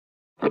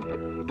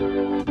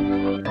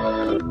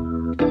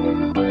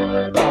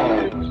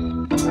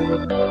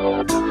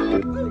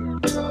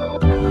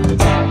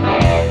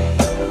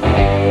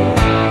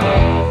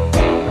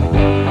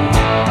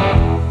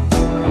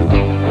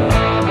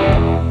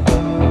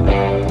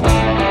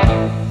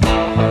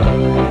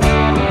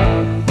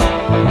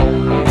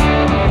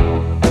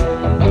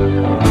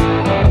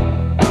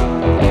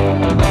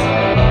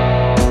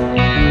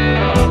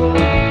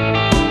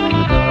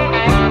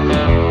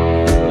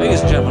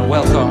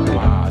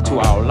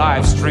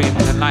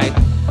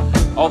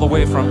All the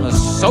way from the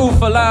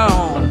Sofa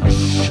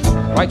Lounge,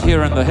 right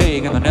here in The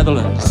Hague in the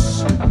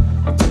Netherlands.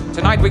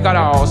 Tonight we got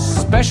our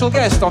special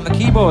guest on the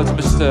keyboards,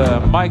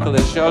 Mr. Michel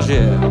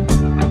Eschauzier,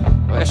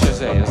 or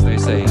Eschauzier as they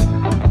say.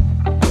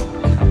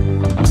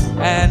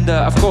 And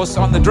of course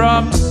on the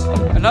drums,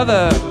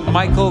 another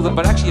Michel,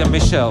 but actually a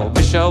Michel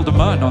de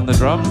Man on the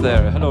drums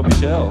there. Hello,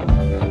 Michel.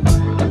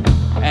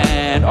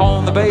 And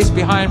on the bass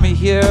behind me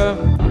here,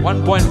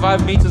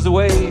 1.5 meters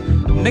away,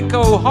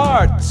 Nico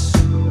Hart.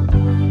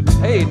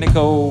 Hey,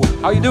 Nico,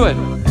 how you doing?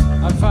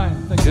 I'm fine,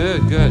 thank you.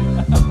 Good.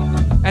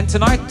 And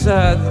tonight,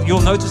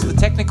 you'll notice the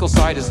technical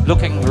side is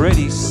looking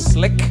really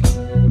slick,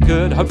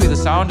 good. Hopefully the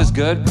sound is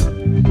good.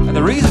 And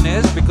the reason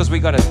is because we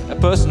got a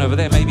person over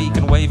there. Maybe he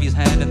can wave his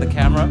hand in the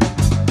camera.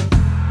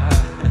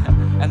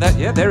 And that,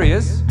 yeah, there he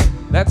is.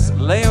 That's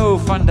Leo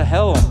van der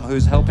Helm,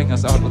 who's helping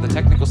us out with the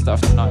technical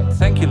stuff tonight.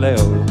 Thank you,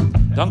 Leo.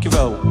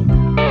 Dankjewel.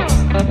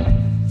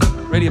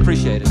 Really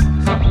appreciate it.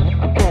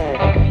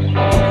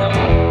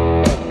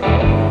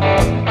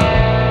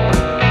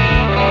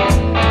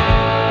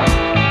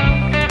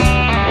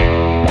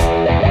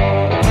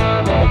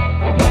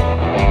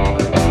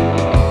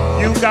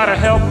 Gotta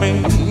help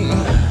me.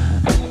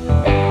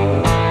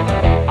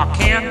 I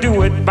can't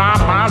do it by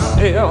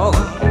myself.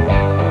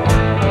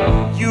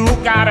 You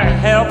gotta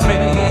help me.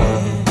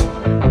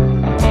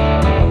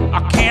 I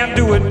can't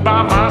do it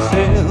by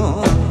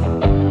myself.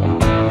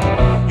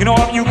 You know,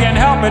 if you can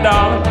help me,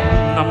 darling,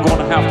 I'm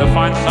gonna have to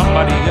find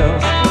somebody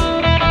else.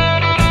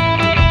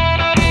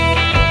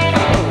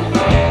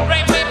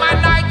 Bring me my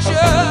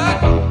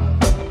nightshirt.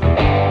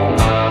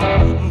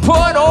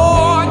 Put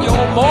on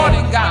your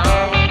morning gown.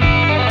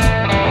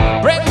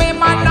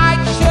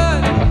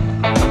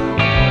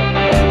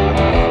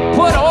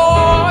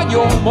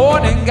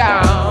 Morning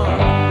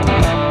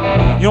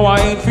gown. You know I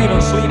ain't feeling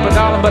sleepy,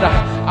 darling, but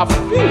I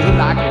feel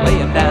like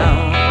laying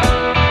down.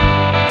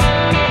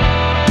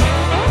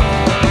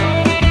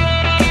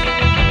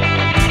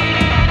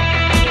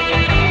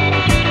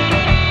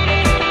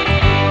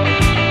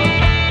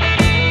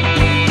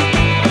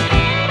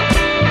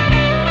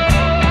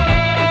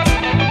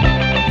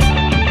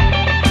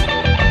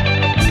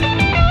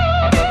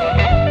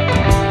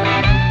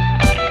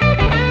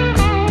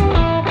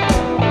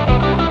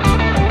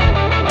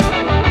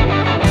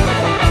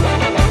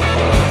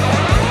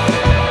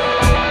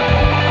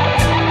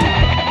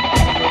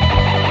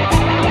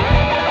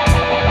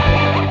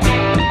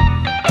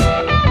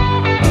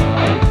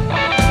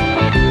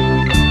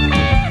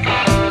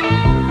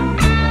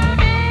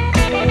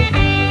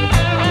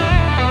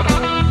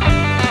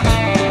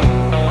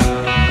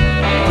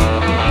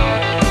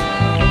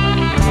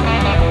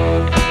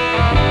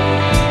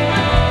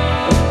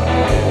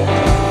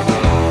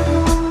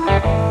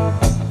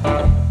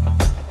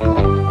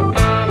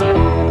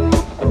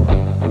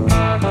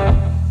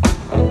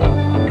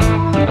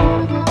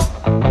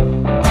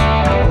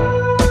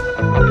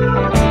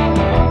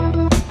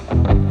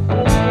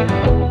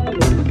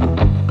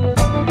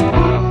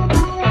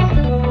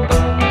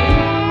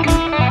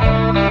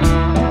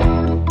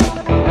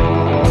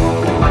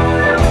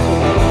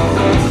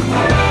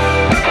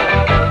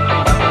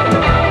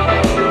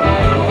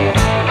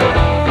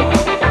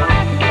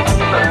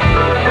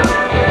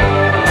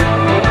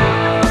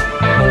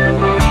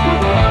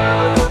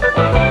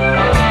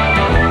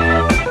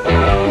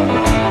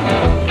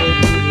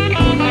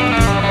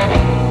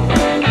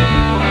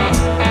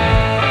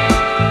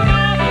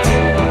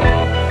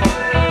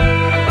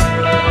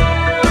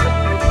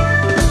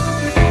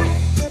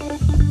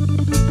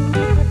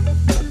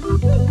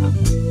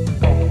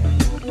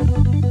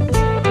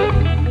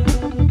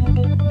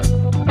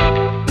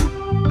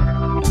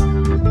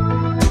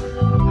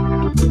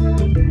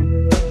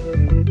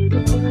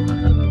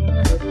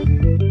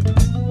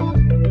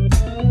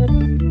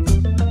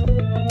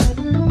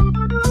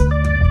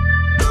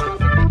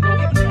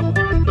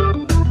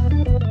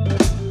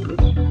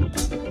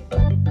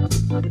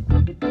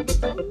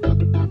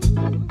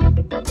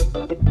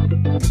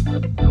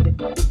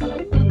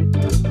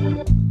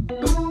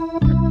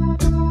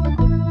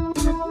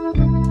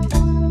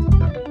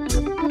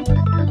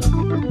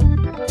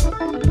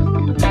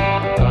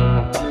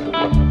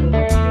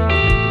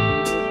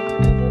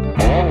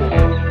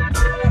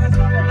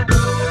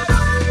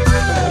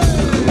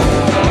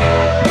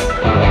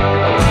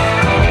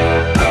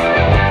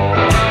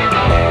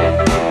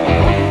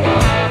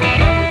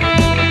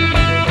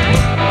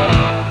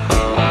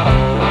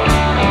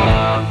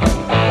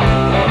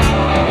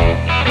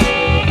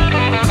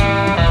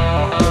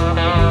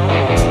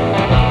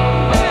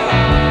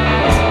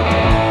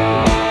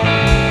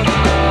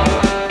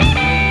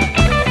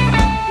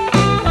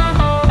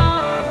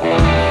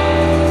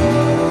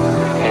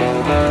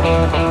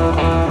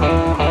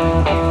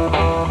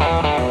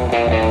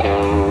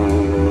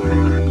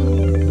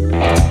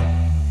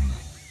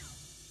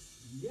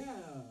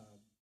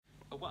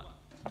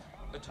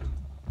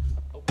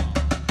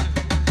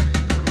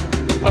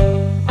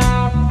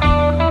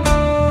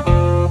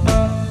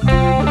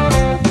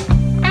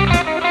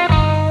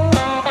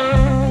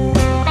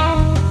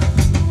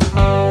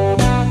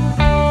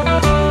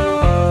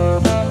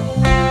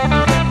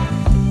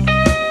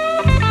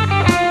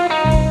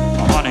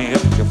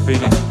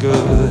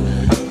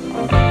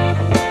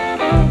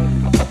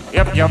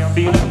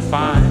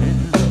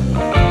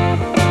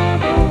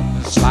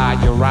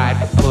 right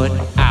foot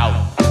out.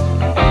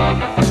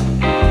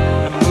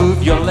 And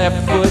move your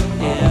left foot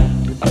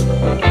in.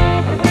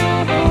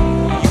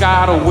 You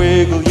gotta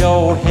wiggle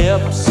your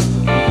hips.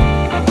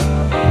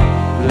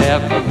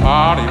 Let the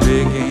party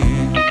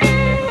begin.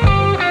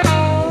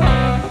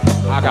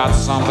 I got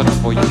something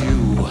for you.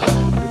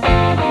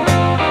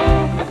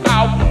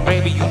 Oh,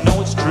 baby, you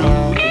know it's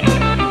true.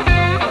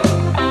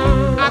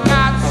 I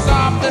got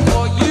something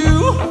for you.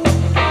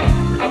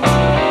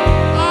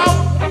 Oh,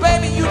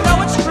 baby, you know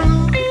it's true.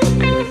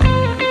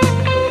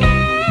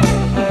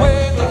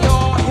 Wiggle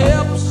your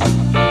hips.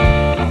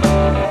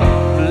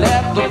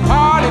 Let the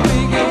party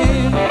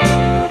begin.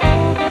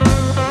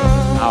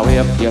 Now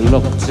if you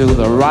look to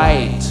the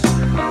right,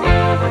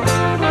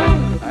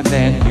 and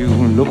then you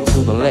look to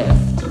the left,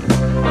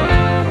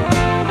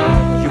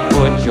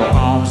 put your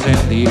arms in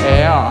the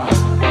air.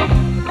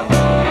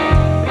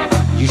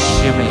 You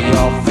shimmy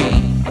your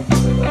feet.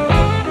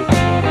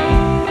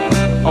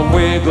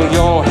 Wiggle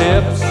your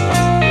hips.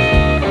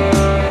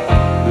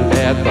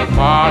 Let the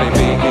party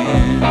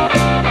begin.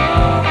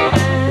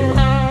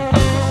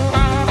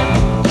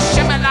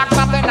 Shimmy like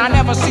something I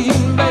never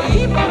seen,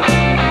 babe.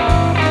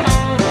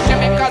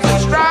 Shimmy 'cause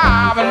it's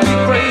driving me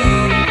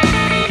crazy.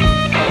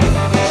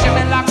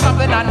 Shimmy like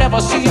something I never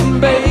seen,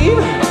 babe.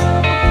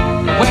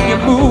 When you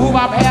move,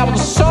 I'm having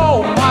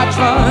so much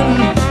fun.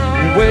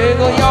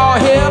 Wiggle your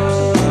hips.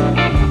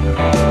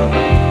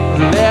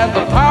 Let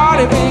the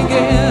party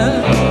begin.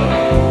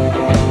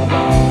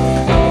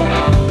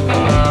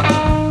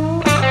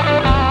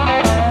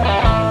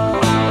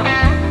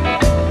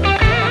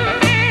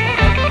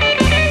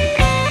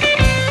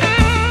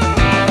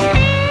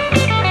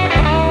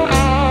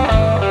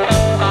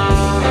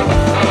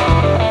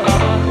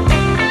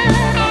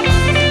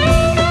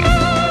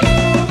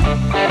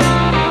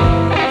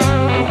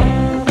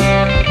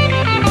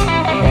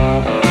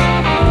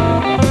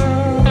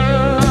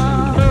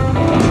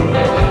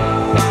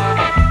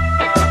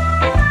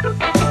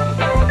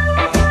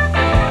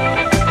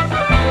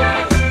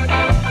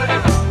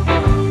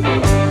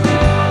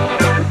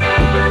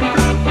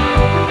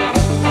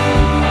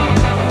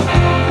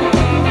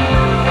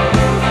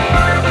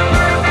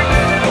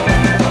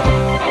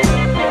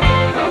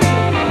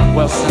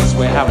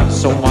 We're having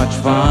so much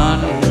fun.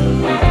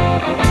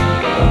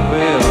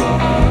 Well,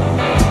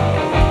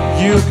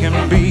 you can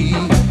be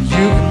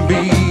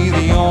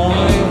the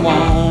only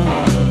one.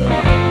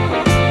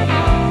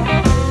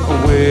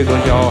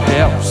 Wiggle your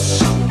hips.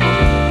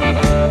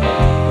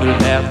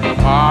 Let the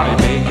party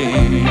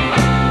begin.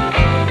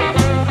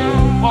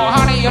 Oh,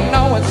 honey, you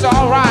know it's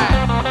alright.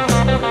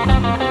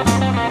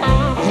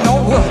 You know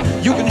what?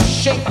 You can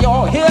shake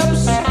your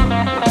hips.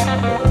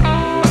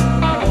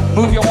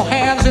 Move your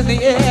hands in the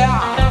air.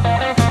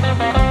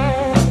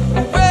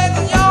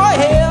 Wiggle your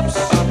hips.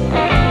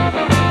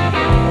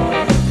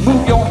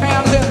 Move your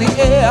hands in the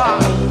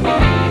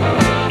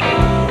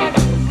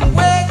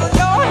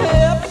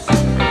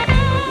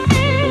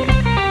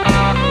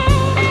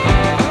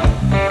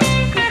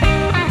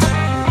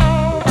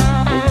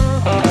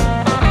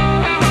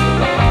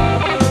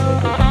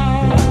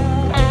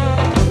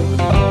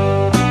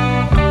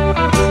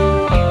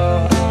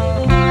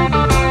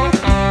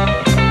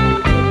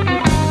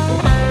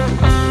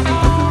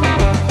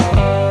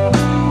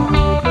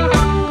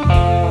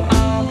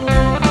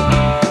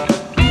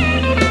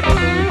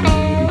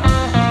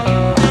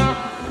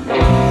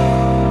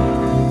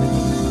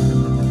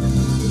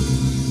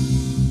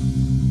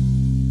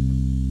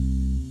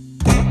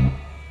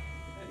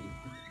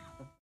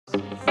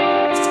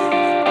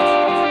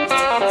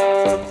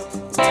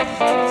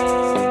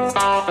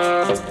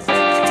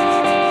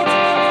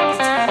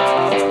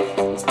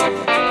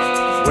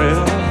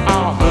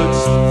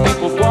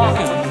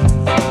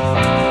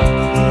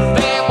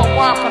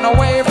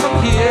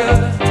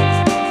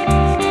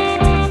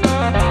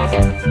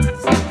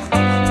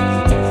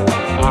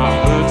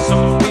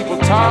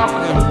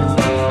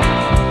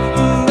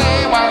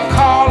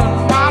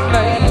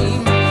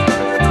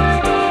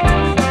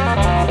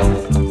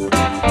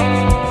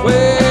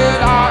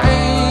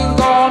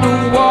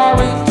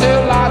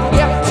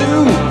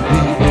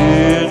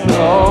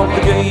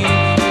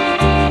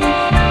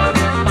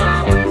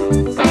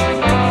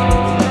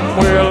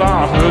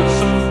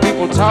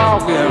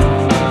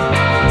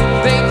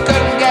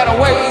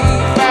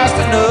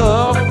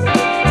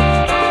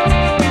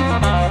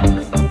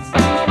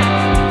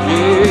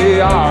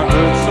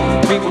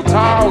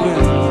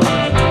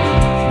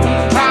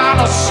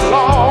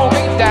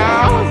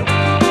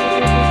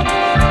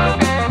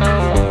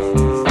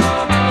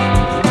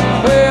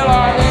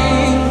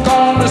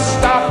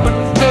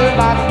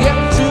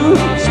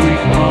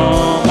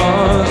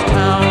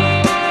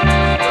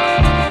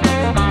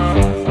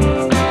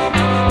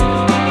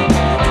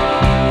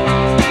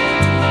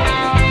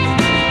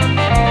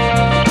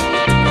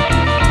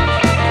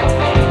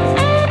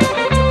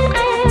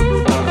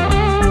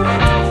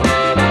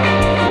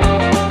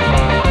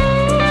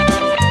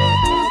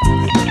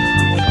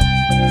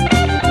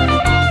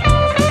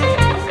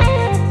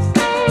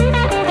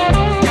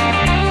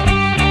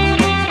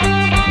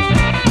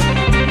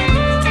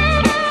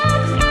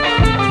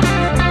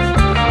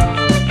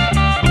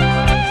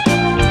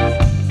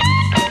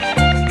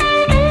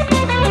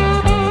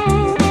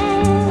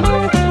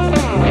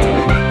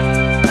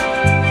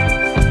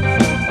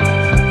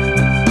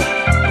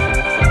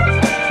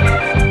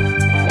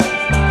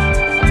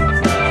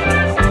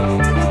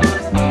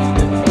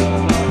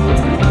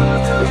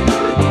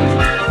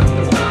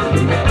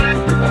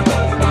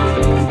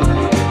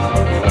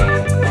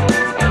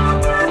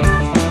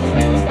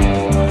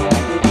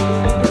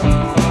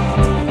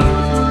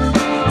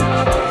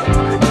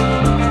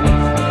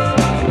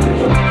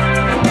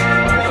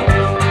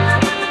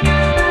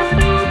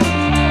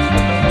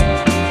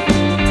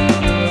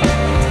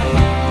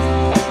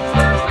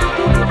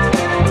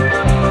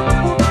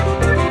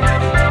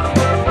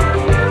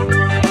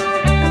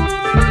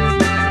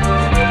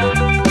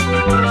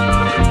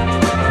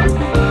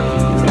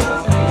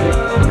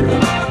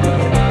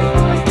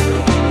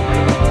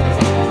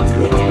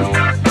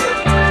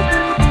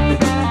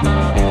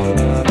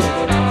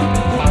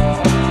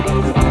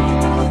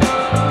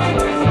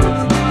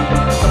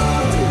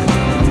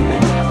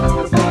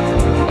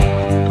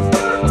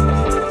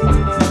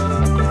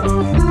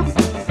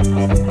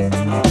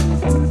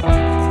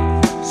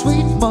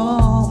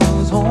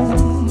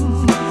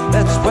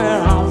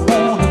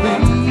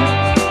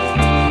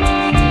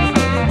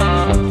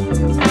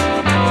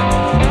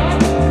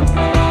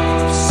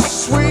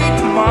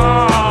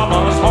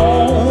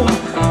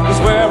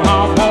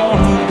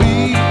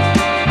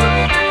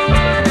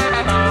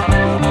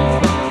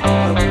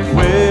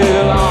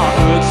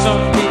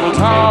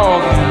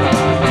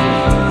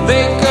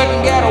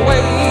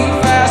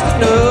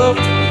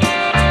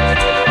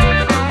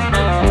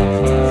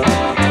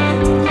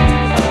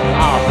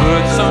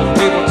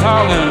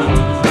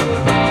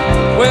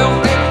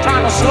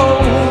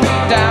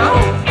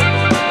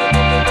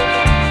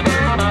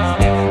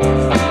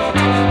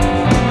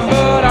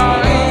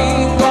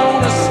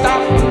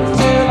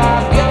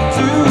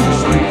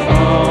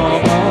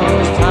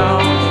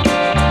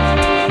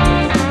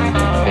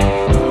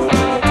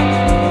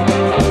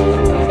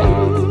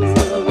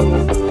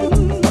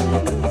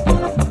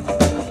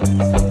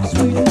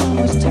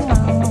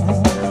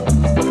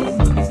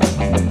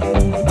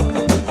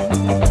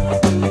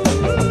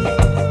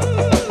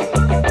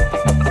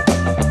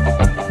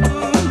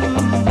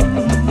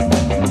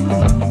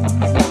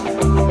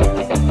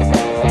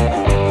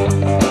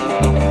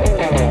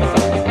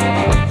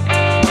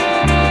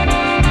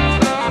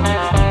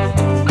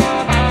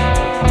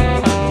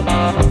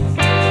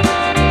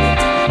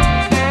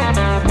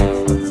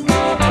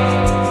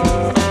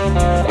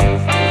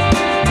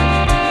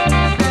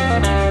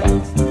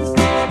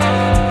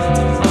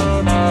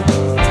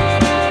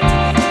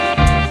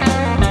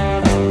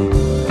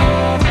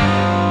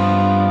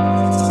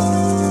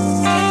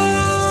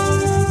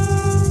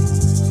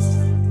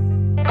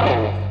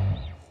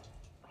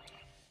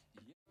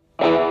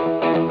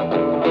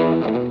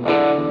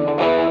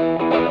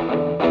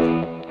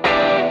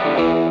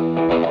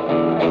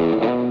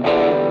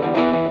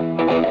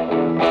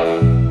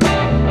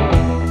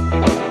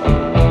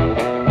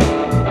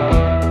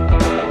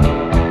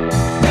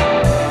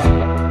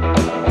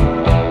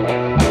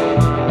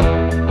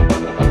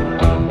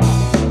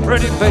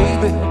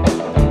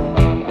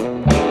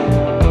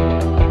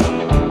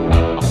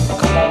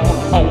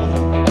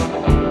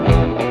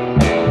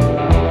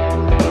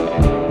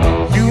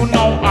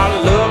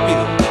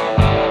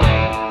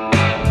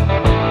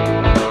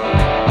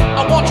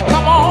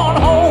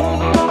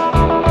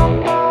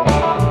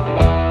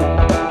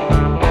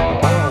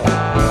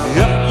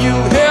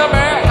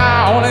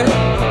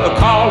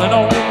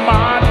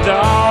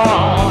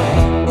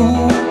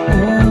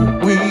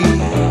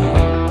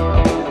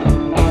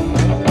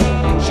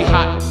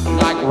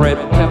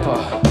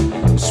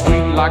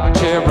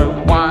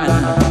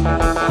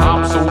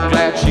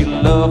she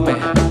loved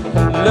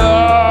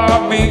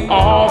me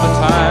all the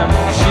time.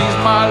 She's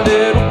my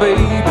little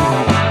baby,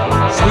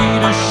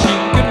 sweet as she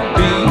can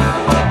be.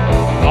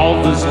 All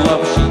this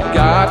love she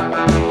got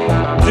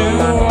do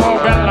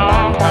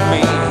belong to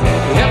me.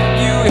 If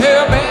you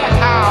hear me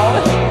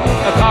howling,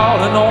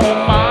 calling on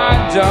my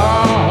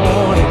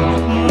darling,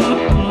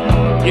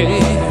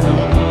 yeah.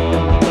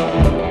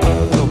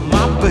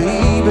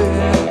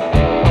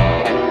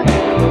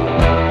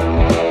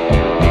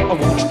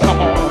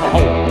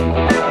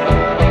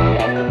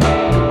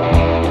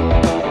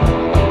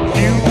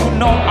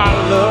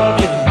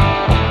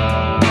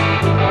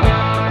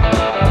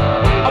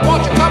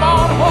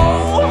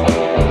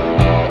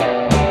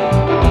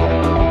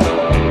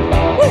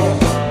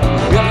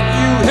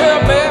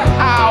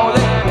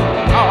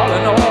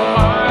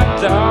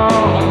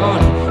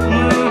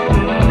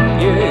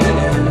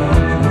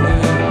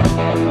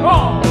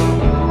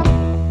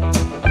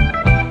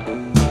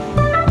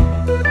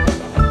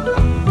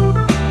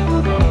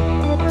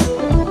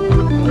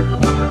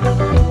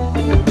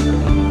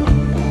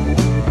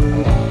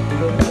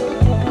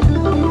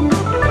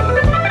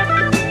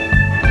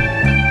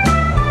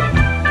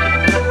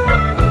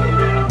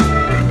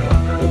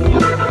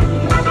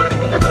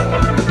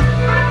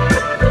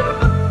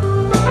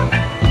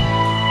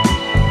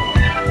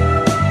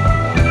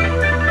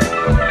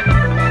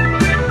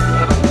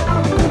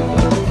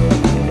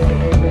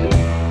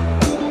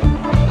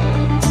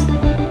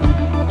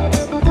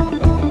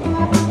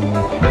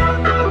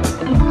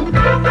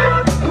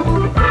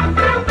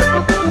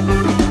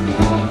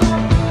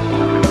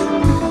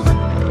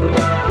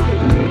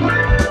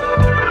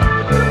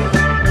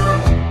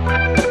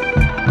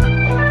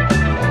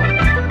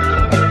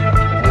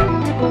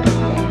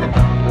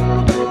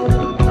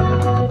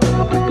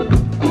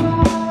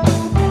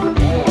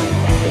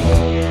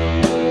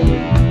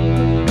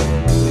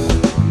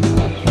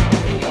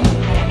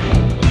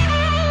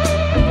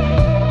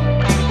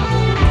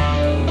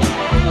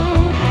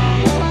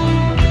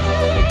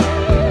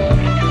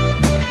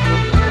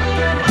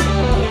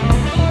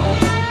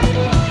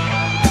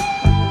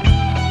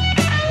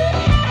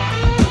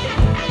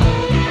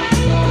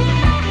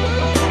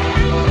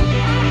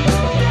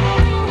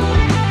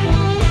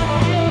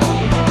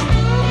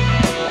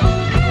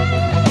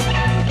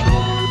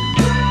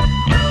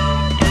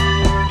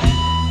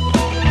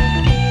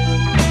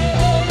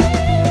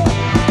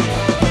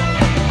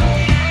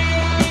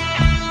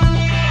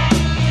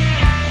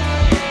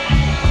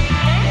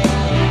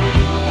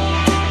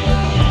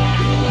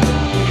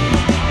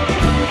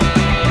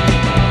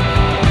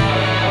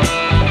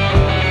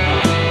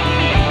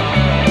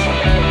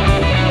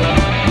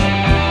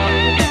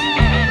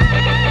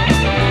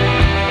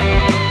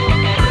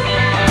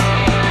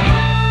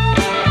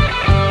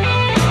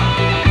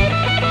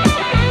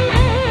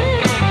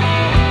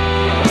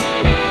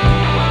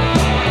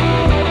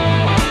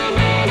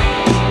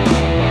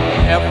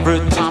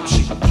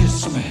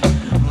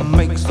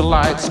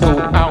 Lights go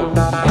out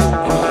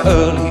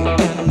early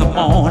in the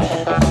morning,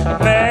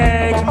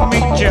 makes me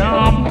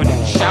jump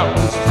and shout.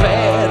 This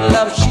bad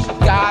love she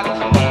got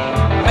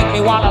make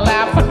me wanna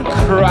laugh and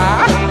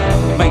cry,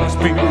 makes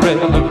me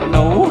really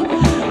know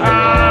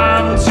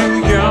I'm too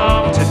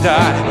young to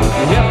die.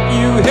 If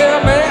you hear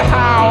me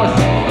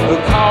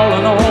howling,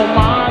 calling on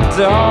my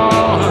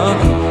darling,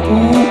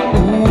 ooh,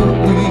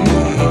 ooh,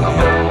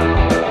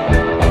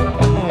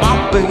 my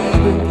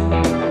baby.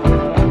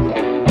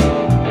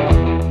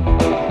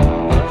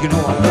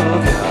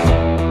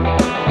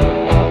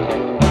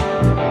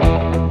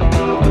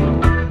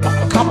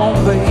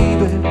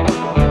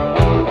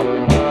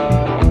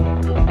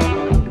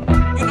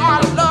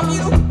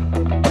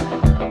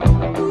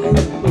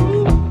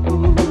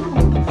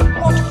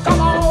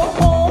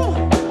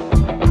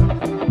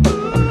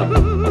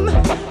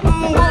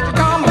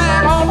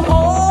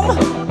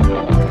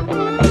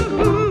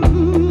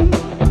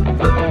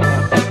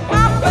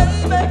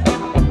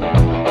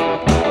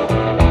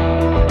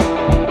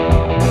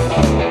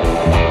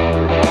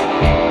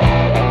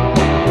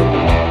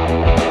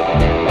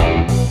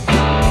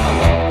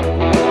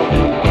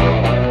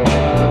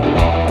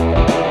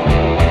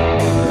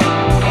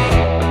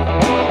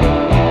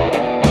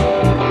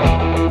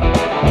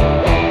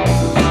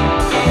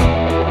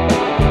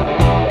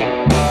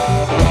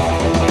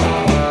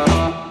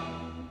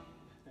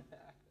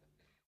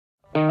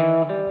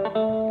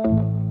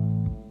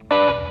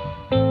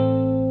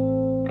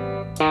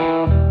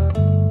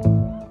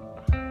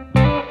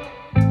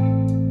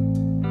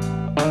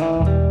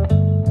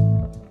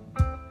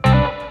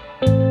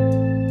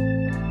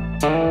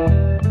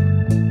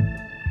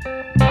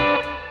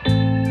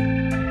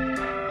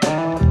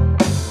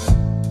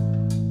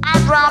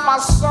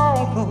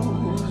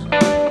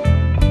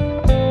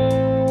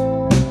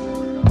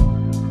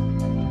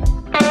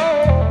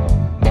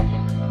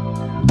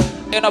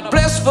 In a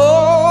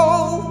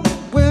blissful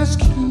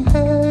whiskey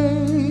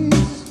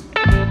haze,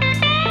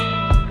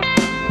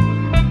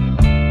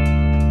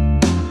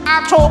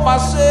 I told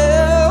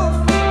myself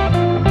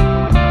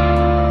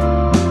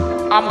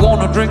I'm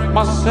gonna drink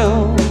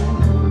myself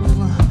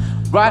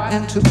right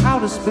into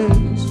outer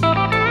space.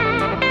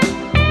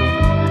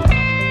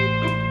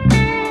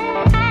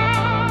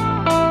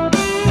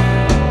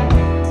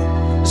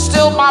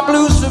 Still my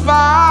blues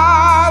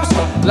survives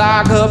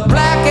like a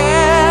black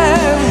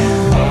cat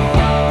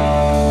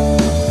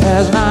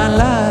has 9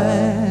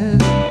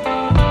 lives.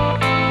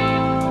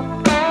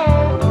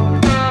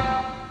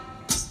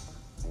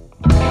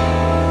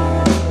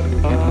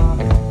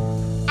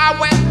 I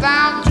went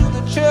down to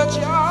the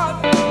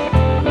churchyard,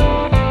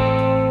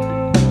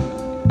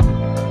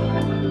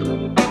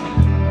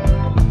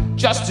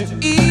 just to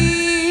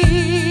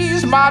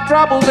ease my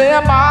troubles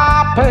and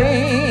my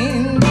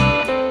pain.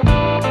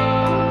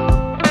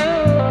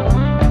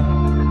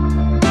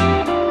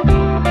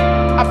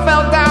 I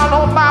fell down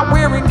on my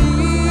weary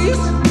knees,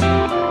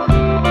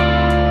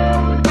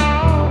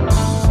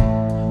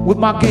 with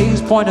my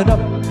gaze pointed up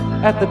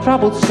at the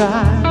troubled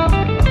sky.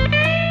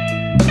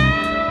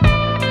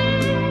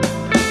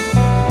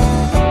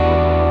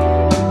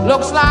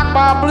 Looks like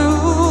my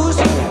blues,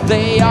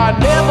 they are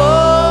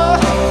never,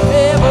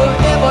 ever,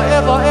 ever,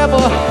 ever,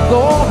 ever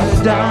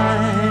gonna die.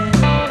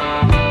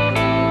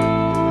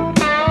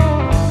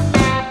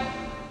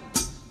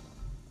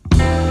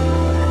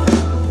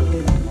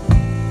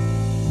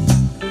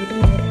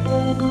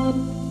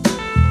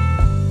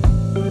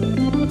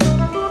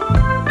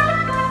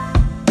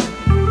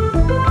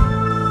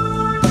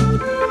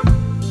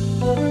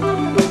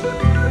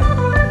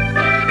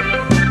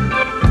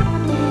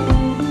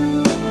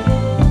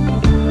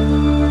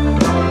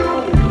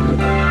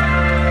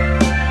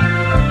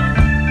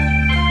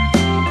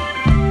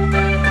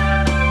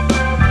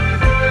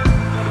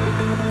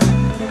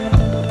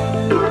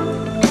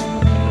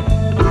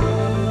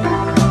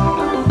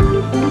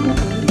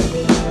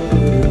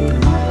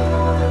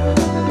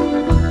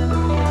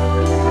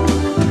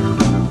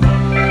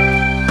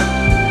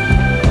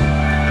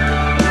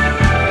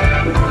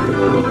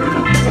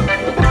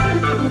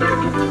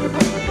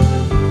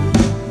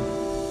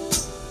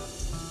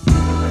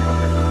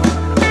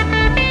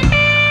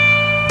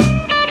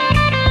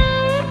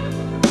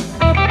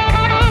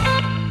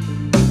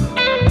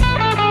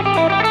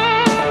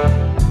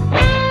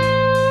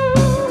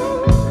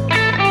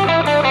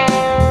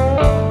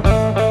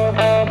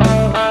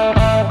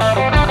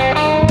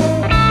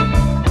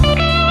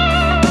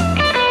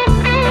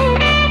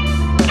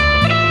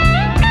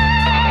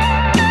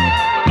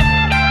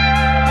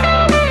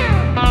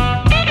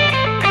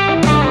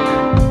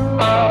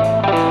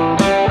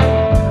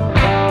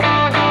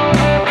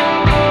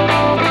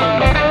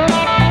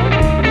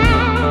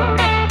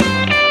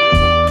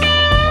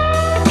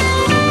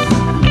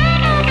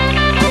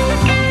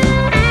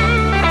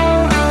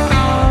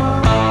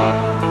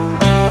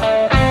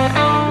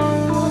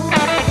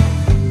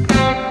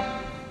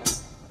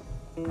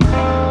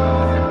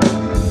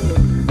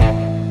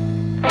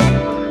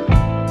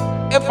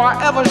 If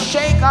I ever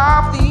shake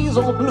off these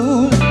old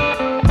blues,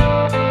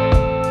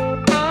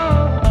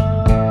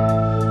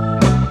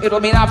 it'll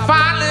mean I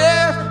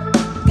finally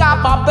got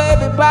my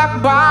baby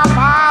back by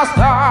my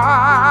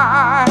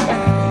side,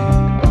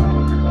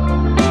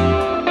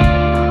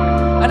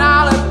 and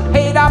I'll have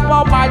paid up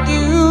all my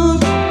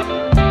dues,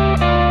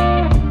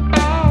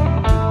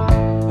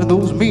 and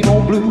those mean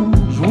old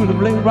blues will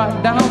have laid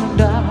right down and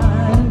died.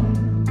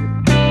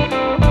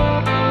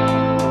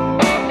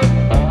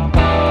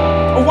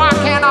 Why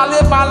can't I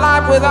live my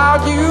life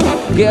without you?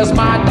 Guess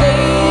my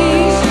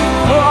days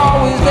are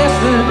always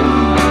destined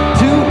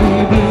to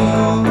be blue.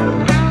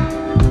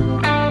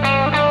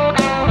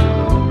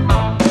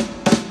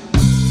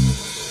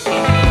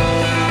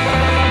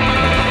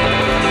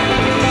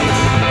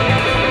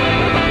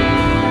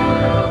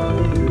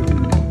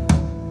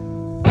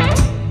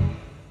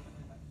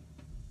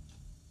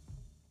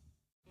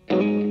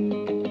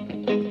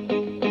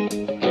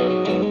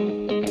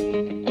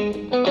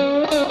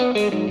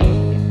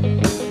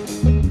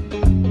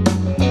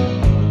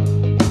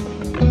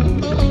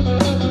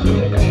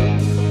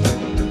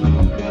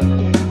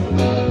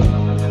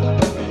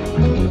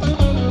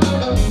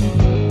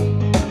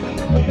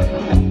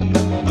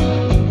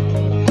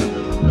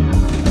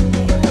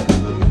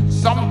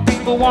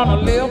 Want to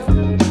live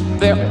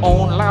their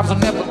own lives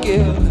and never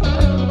give.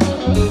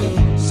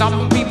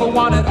 Some people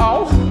want it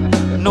all,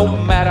 no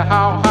matter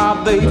how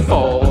hard they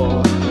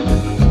fall.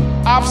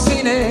 I've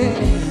seen it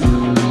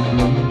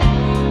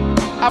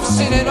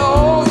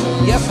all,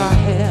 yes I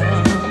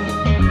have.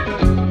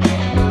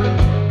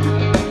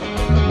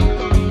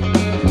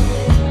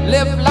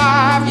 Live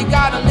life, you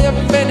gotta live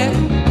in it.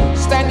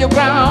 Stand your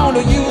ground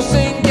or you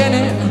sink in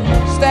it.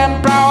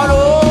 Stand proud,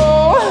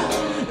 oh,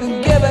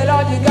 and give it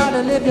all you gotta.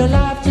 Live your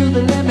life to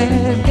the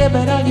limit. Give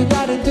it all you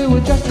gotta do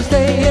it just to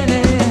stay in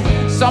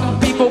it. Some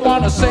people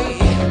wanna say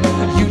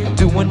you're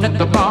doing it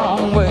the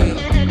wrong way.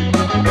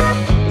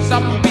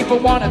 Some people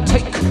wanna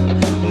take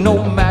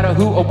no matter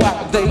who or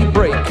what they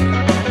break.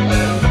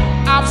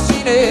 I've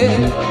seen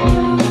it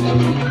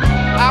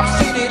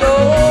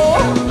all,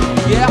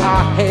 yeah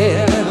I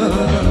have.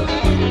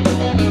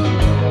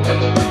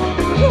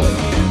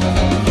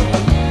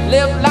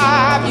 Live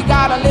life, you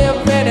gotta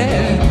live in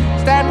it.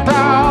 Stand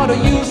proud of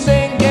you.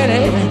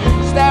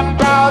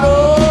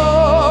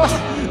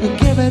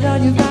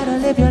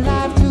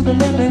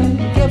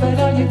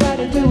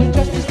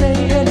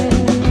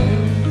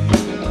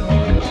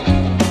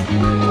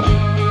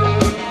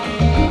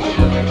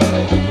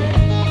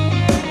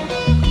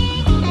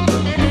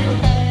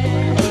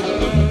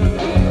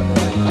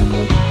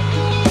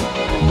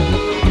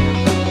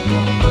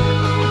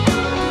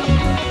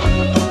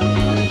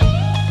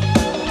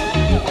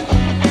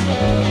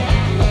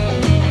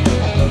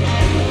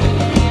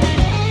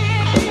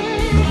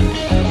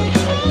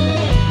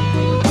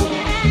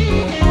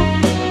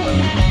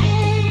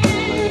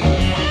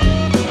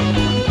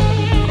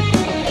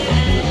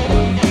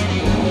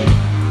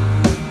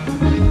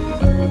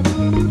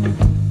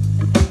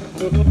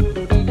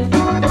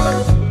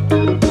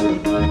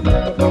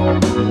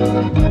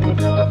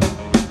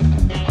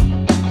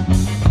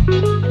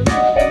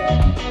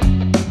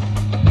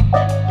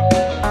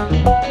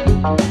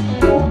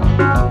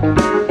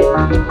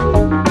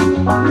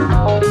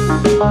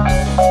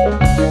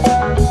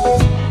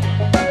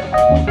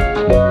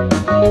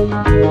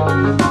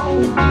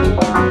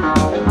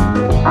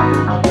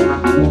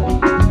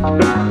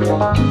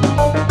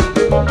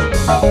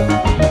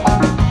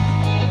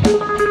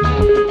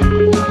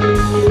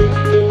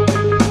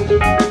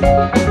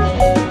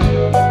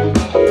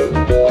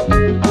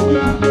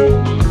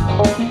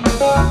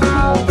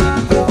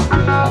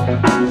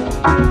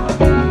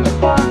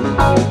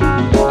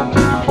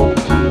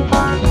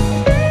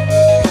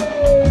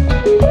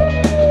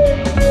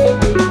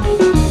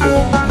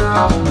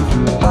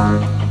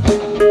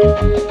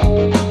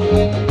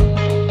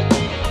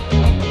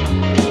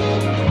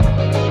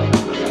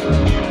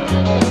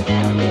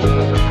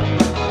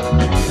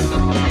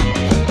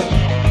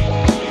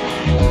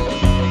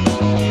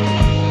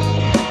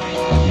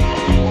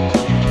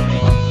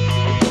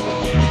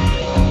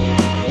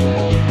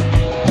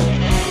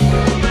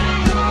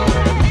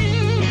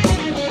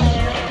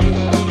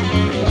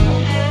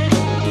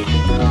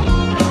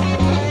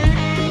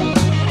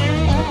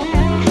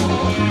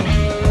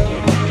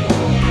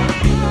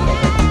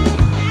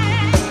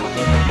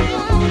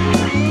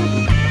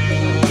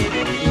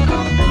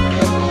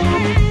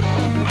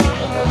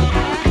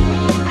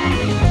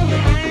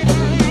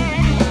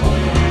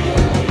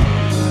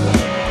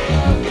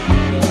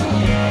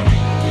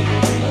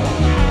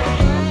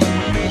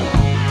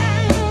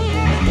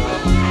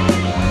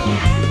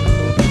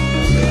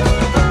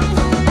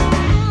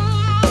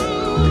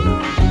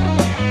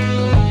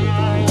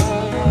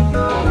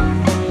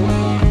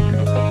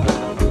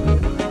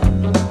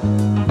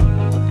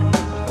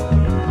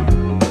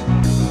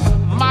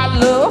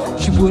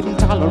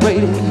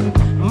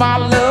 My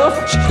love,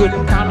 she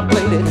couldn't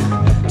contemplate it.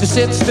 To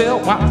sit still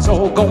while it's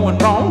all going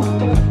wrong,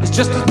 it's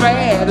just as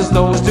bad as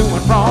those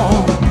doing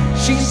wrong.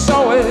 She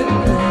saw it,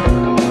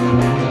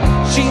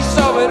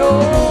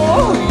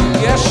 oh,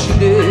 yes she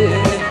did.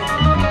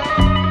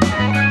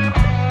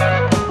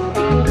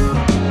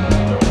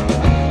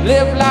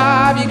 Live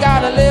life, you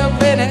gotta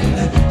live in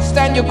it.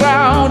 Stand your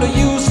ground or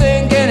you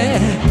sink in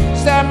it.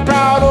 Stand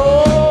proud,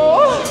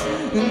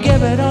 oh, and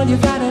give it all you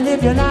gotta.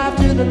 Live your life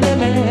to the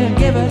limit.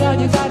 Give it all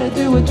you gotta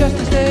do it just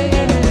to stay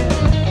in it.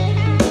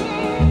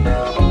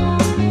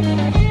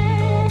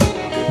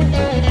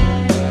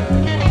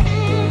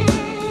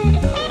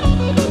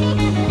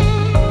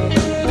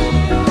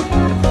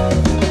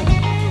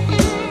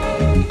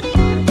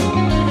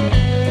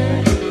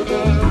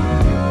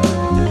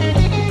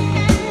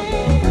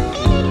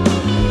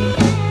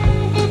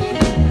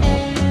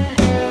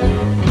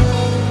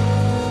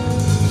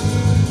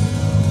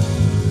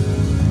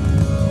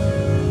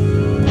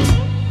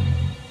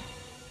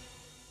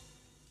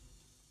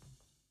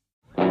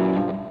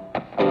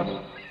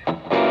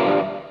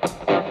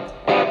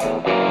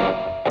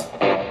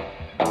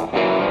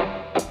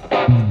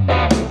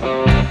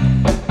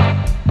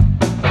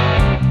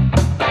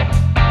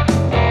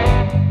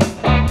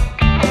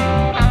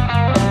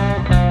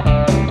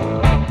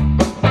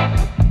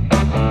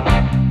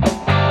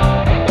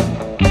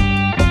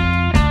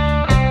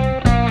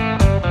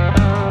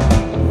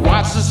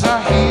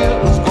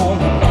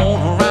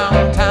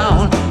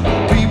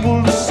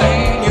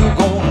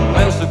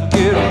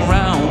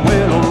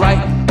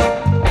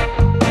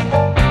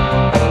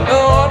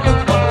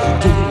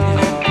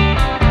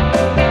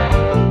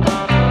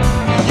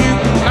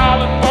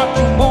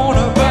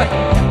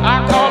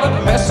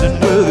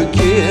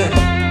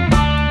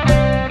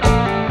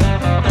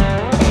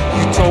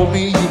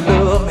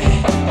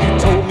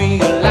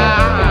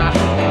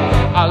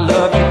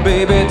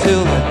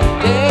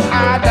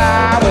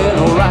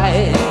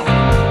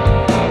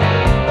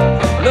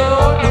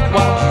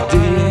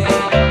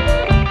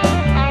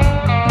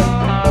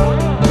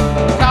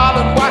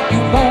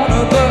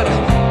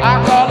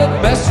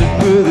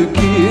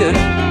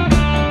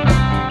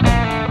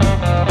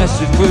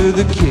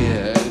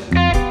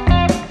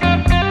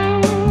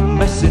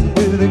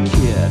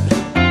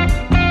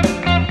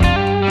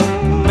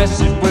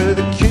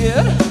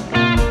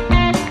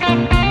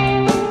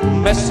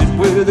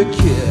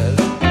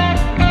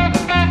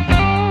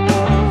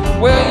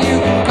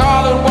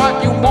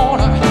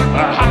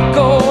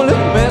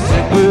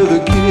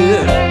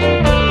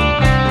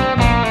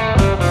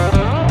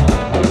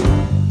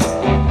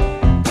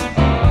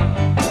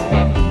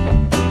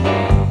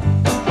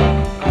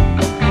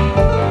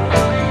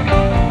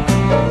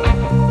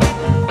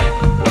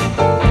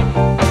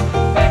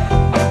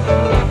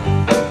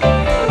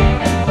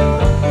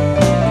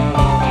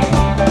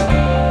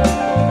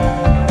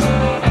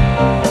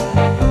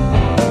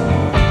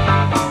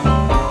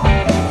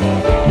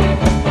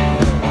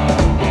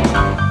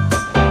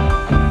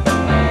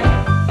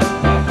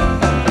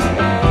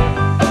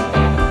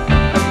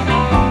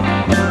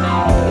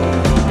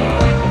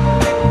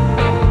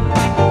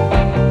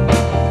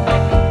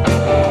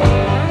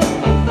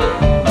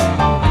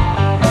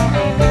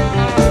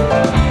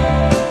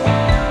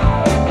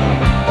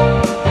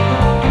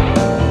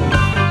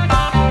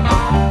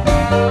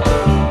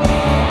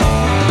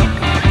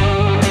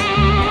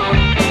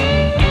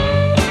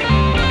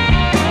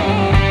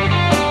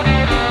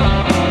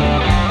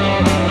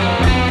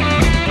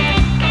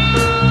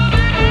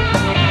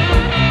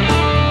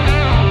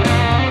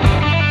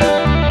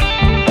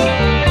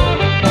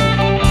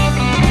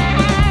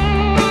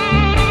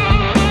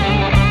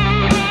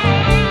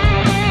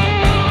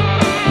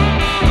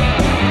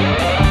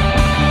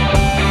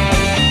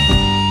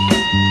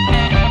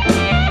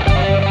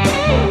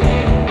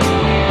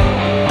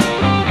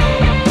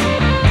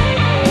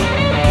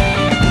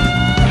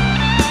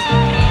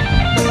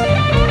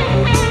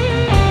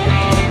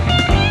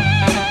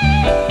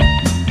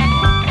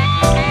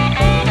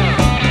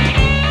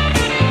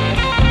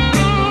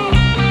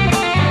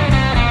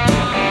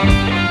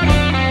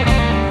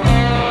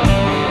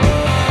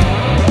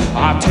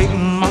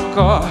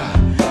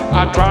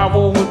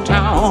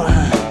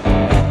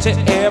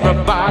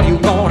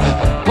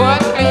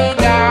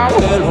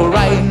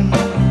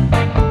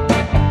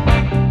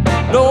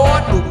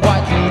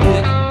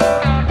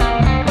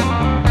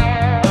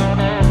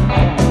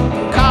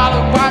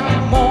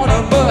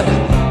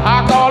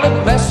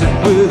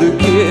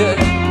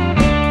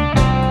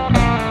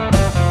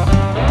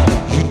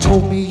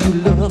 told me you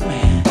love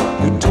me,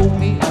 you told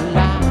me a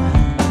lie.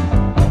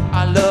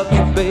 I love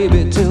you,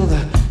 baby, till the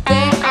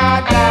day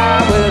I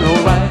die. Well,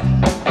 alright.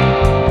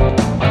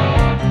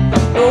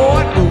 Oh,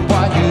 I knew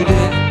what you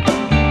did.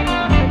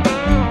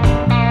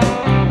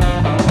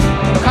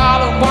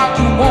 Call it what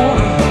you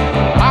want.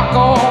 I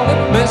call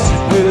it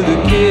messing with a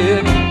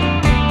kid.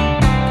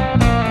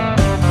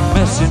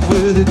 Messing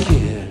with a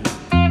kid.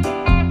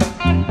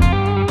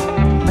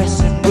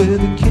 Messing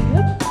with a kid.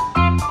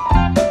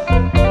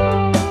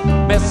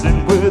 Messing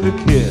with a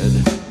kid.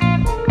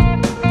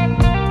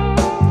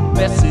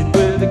 Messing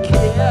with a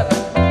kid.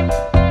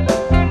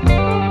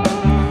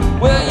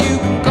 Well, you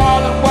can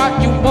call it what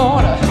you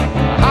want.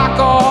 I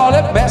call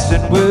it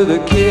messing with a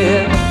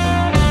kid.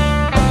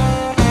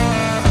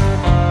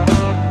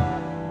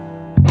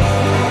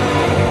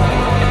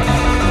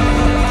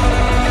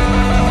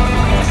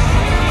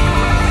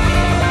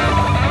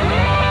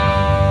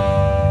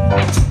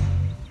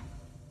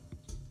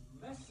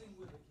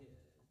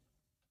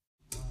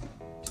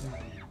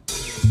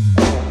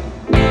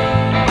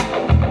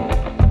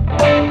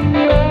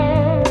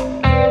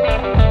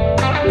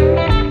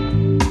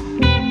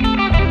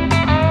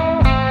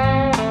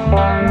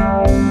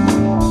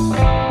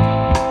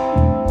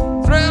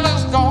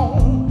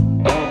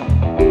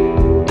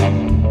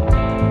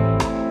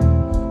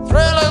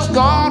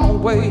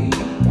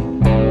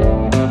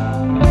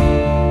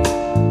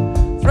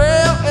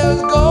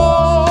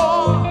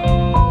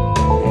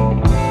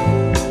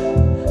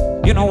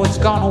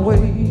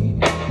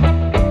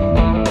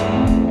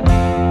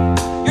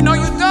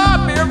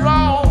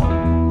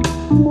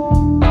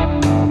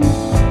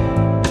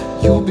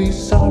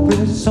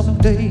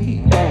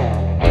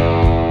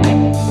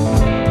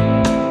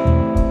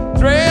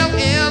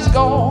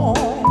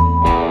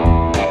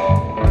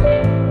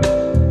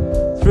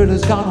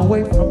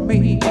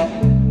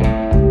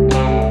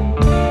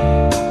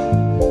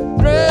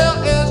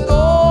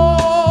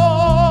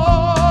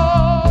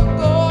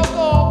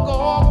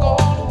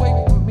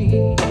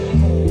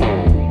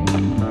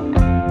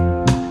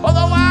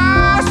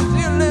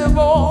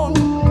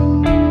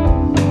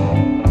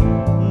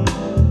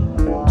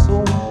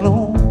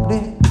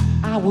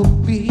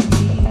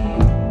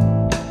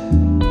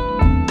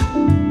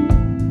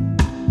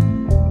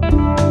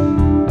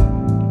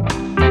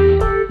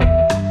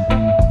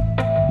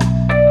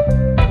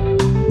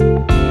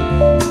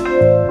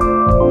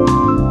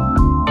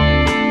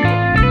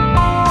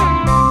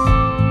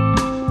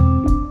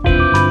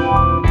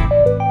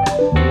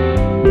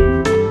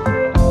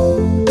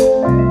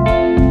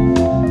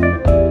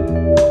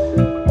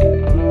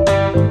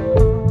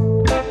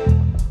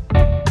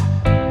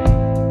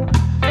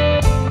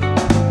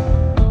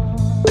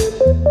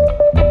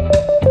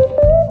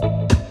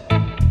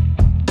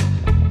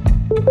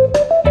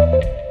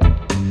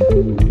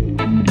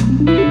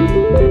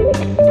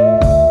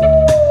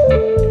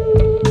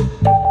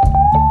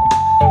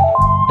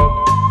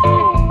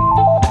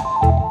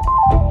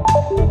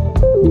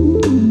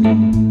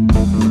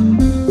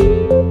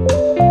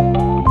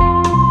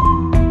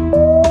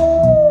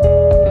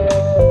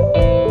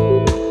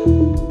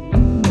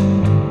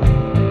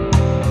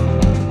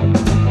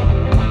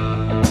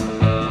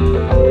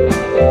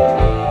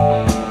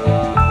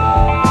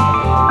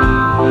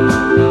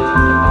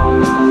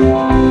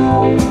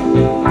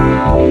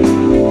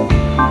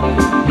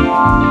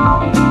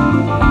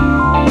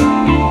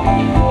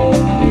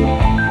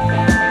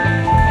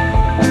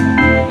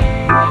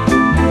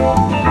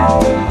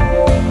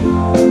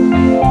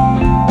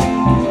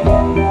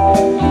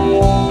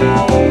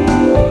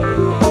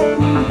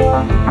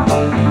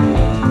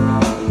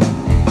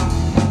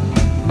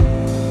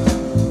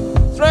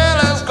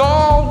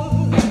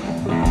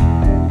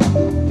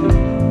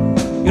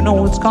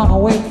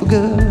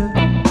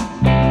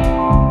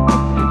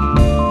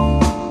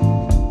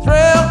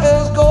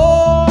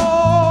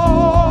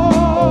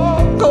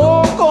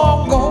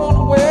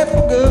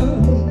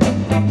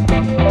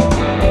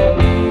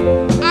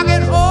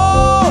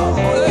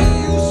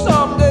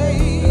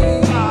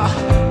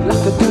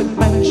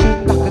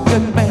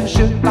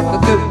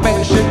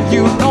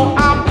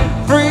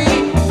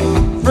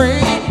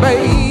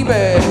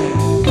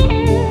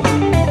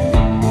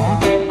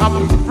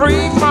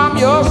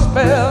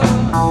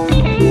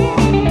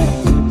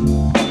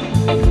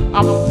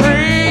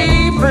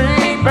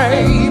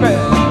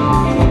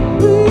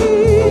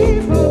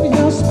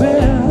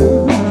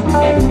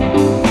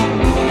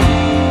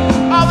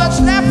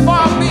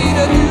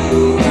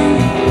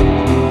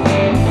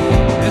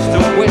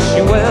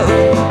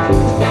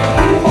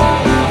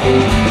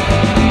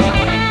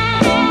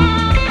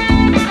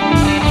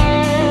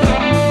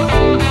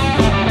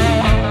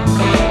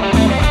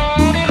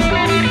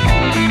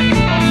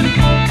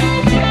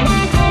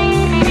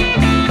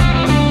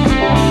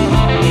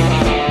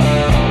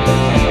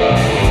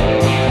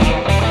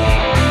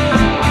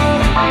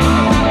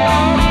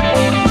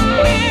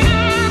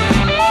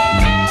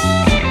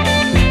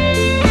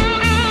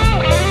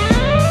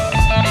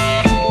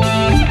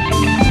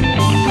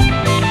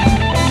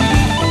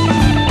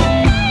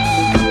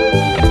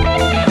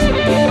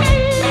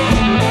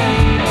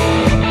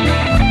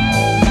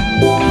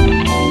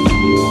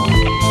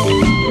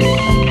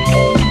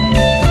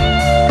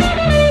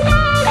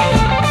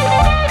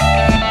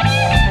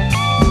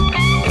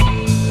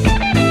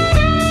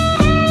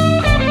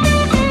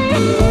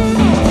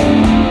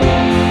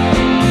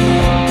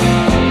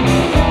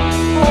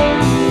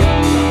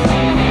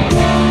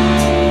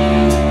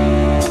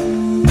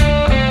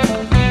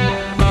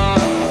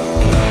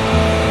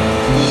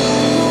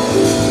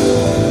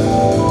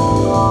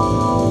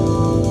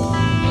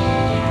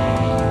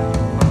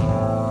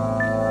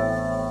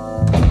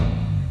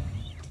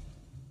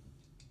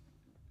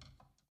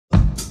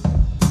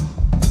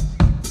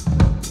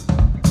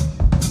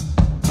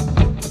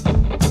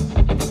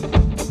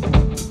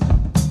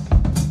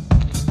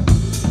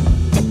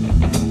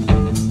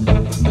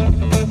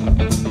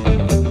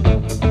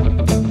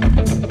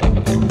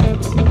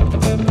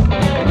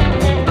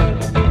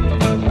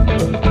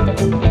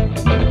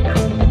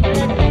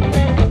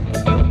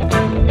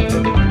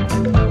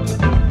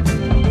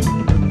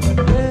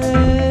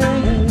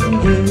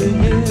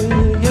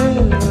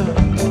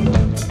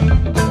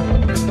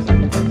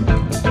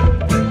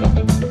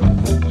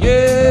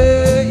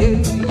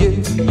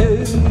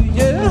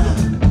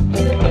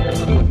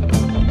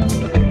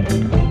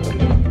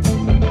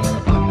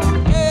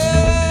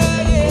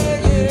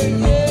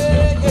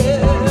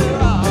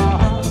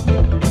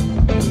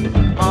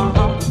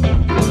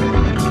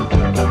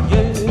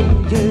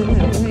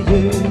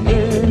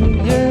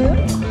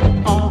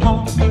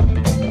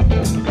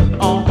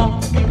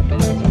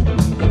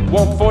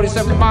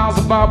 47 miles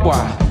of barbed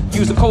wire.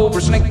 Use a cobra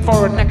snake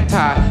for a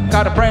necktie.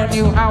 Got a brand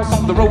new house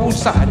on the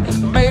roadside,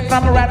 made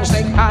from a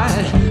rattlesnake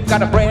hide.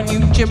 Got a brand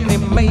new chimney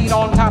made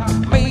on top,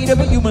 made of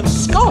a human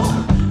skull.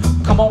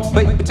 Come on,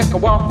 baby, take a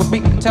walk with me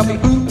and tell me,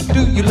 who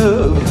do you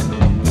love?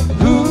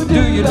 Who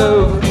do you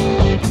love?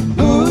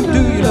 Who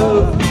do you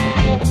love?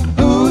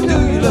 Who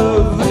do you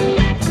love?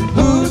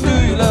 Who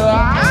do you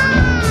love?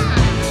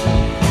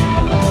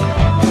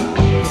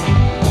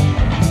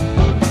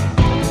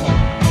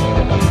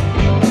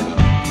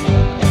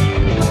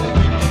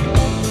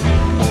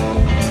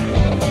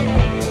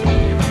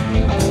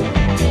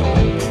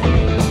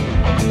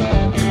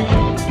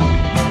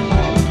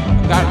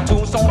 Got a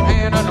tombstone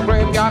hand and a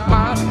graveyard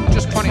mine.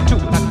 Just 22,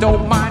 and I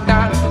don't mind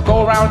dying.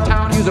 Go around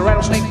town, use a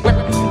rattlesnake whip.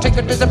 Take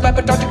it to the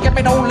baby, don't you give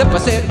me no lip. I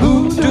said,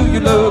 who do you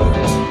love?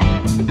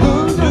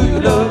 Who do you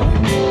love?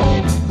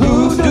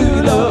 Who do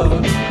you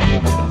love?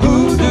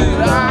 Who do you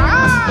love?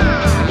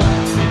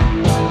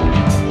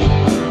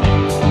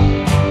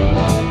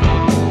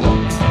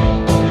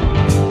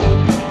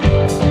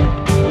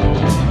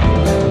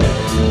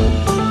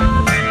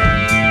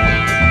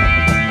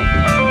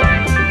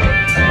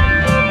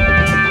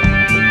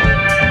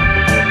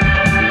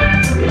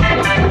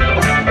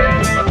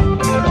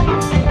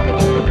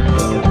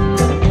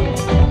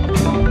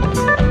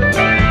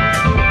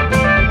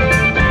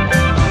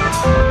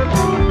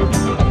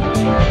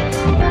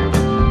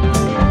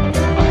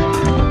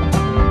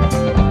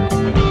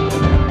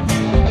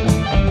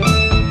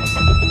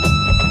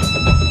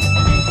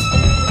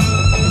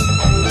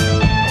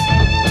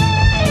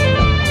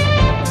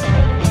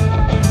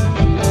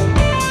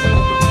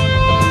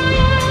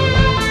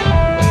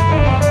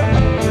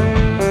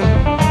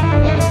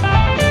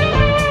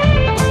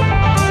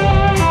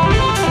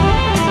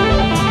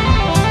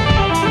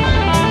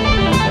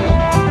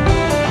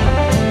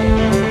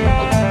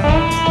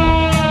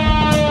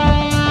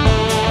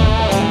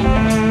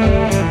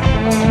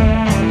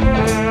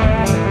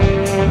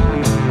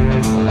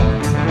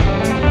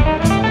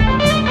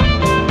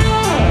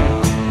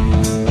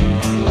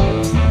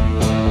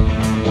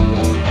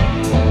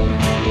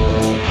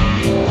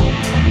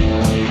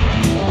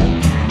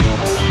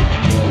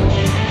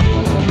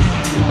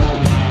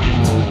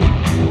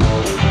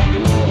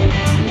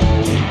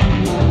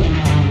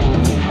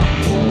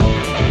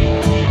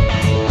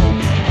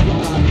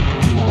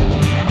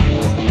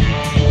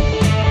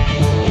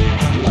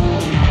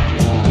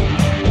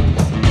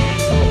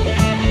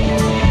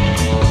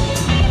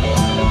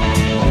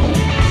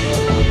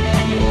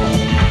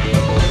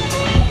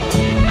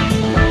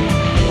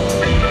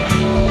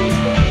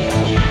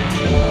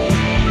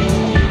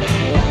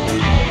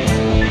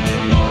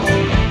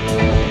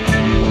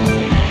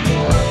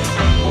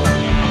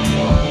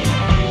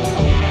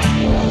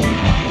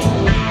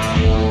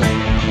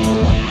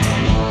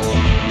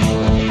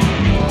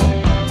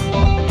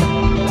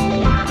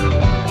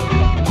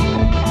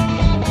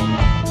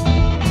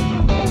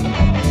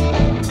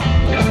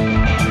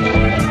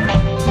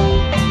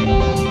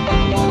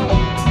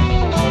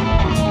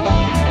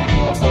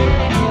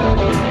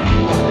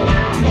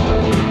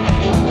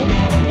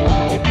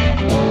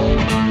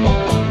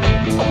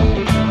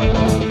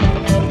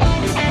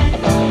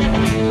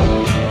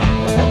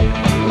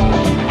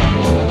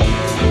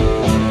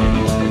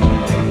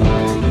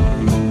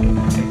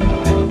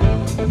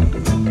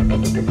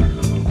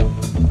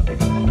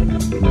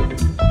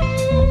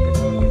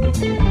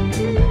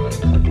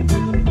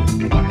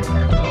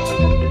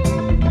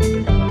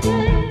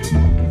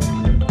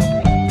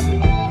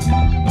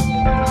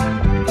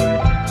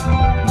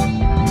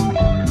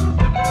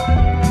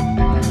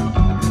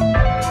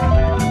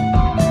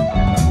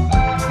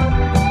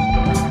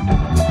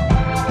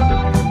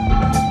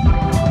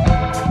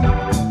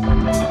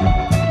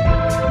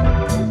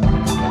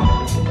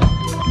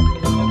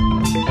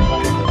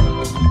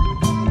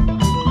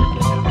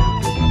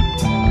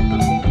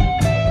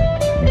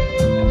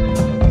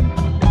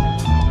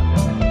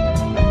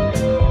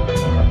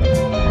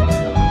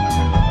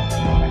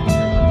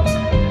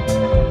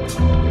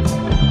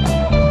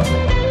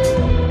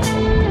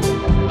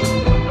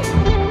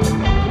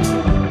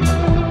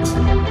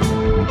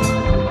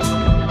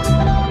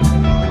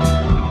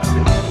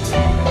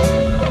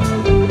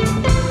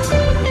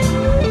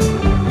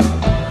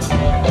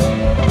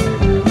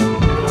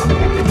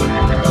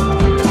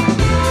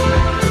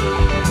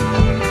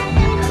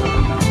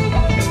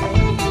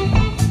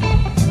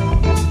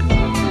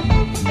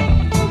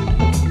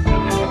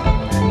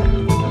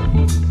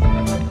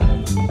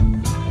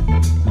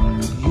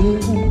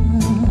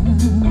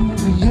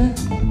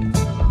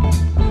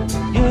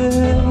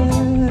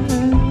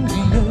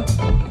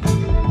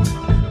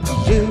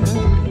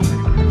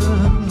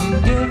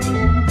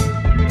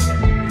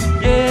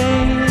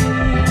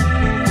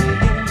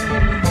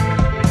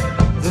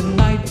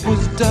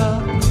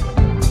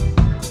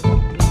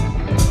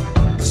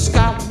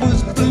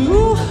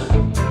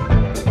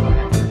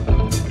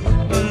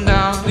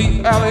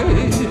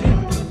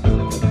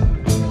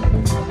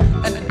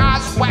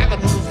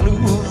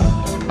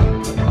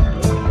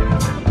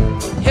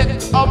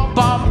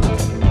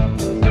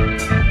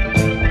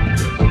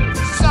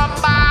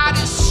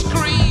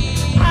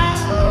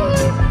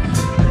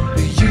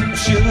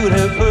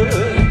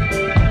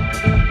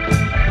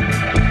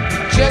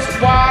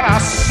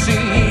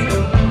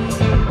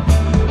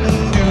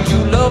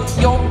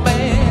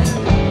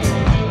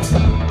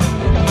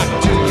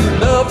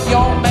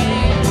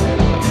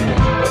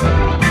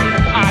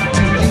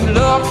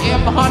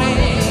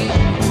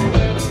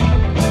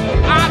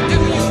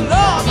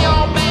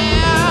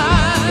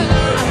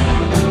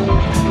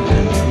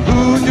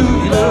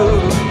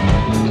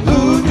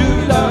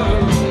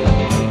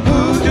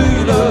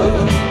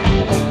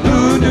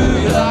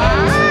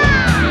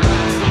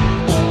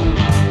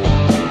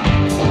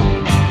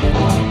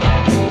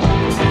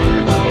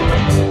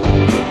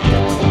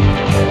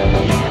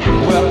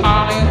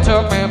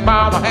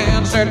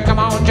 and said, come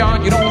on,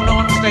 John, you don't